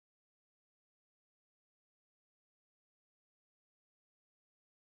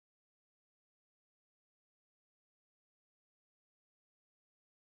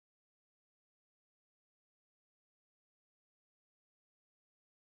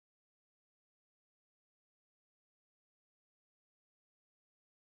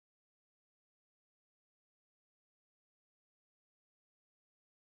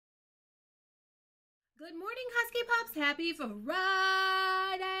Good morning, Husky Pups. Happy Friday.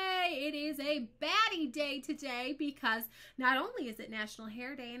 It is a baddie day today because not only is it National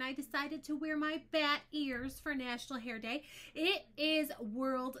Hair Day and I decided to wear my bat ears for National Hair Day, it is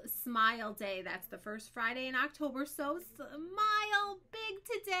World Smile Day. That's the first Friday in October, so smile big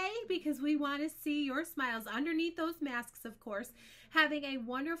today because we want to see your smiles underneath those masks, of course. Having a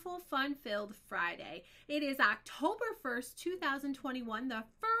wonderful, fun-filled Friday. It is October 1st, 2021, the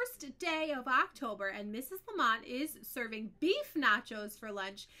first day of October, and Mrs. Lamont is serving beef nachos for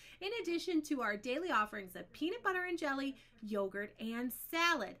lunch, in addition to our daily offerings of peanut butter and jelly, yogurt, and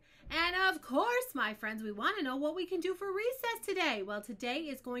salad. And of course, my friends, we want to know what we can do for recess today. Well, today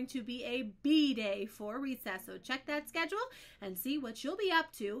is going to be a B day for recess, so check that schedule and see what you'll be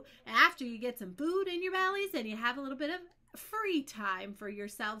up to after you get some food in your bellies and you have a little bit of free time for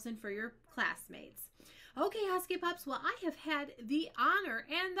yourselves and for your classmates. Okay, Husky Pups, well, I have had the honor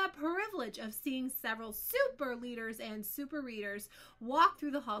and the privilege of seeing several super leaders and super readers walk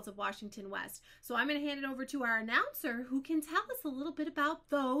through the halls of Washington West. So I'm going to hand it over to our announcer who can tell us a little bit about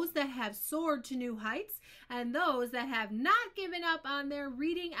those that have soared to new heights and those that have not given up on their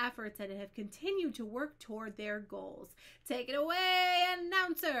reading efforts and have continued to work toward their goals. Take it away,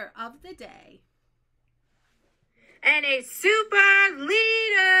 announcer of the day. And a super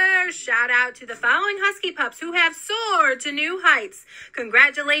leader. Shout out to the following Husky Pups who have soared to new heights.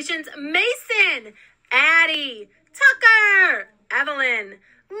 Congratulations, Mason, Addie, Tucker, Evelyn,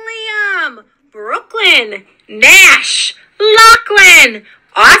 Liam, Brooklyn, Nash, Lachlan,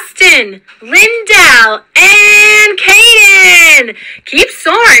 Austin, Lindell, and Caden. Keep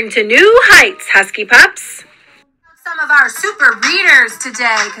soaring to new heights, Husky Pups. Some of our super readers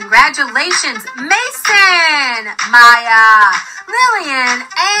today. Congratulations, Mason, Maya, Lillian,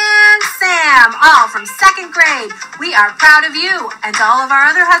 and Sam, all from 2nd grade. We are proud of you and all of our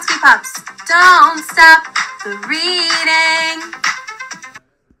other Husky Pups. Don't stop the reading.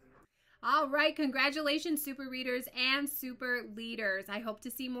 All right, congratulations, super readers and super leaders. I hope to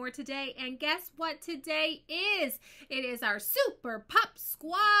see more today. And guess what today is? It is our Super Pup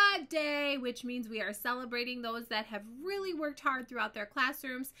Squad Day, which means we are celebrating those that have really worked hard throughout their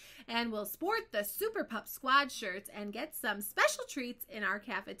classrooms and will sport the Super Pup Squad shirts and get some special treats in our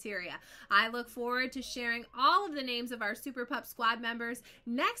cafeteria. I look forward to sharing all of the names of our Super Pup Squad members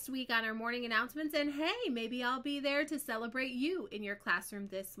next week on our morning announcements. And hey, maybe I'll be there to celebrate you in your classroom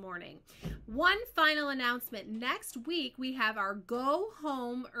this morning. One final announcement. Next week, we have our Go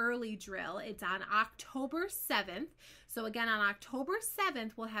Home Early Drill. It's on October 7th. So again, on October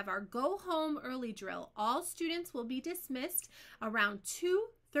 7th, we'll have our Go Home Early Drill. All students will be dismissed around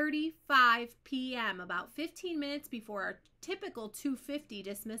 2:35 p.m., about 15 minutes before our typical 2:50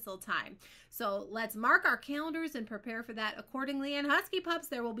 dismissal time. So let's mark our calendars and prepare for that accordingly. And Husky Pups,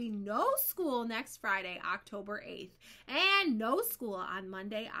 there will be no school next Friday, October 8th, and no school on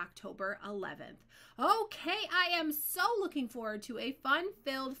Monday, October 11th. Okay, I am so looking forward to a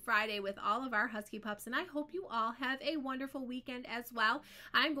fun-filled Friday with all of our Husky Pups, and I hope you all have a wonderful weekend as well.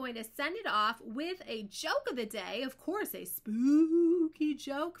 I'm going to send it off with a joke of the day, of course, a spooky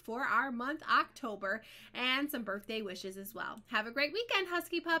joke for our month October, and some birthday wishes as well. Have a great weekend,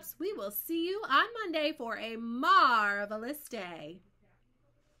 Husky Pups. We will see you on Monday for a marvelous day.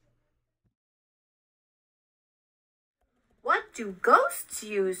 What do ghosts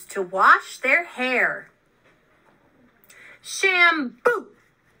use to wash their hair? Shampoo,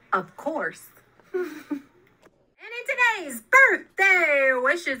 of course. And in today's birthday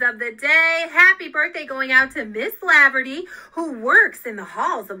wishes of the day, happy birthday going out to Miss Laverty, who works in the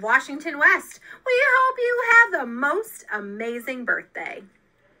halls of Washington West. We hope you have the most amazing birthday.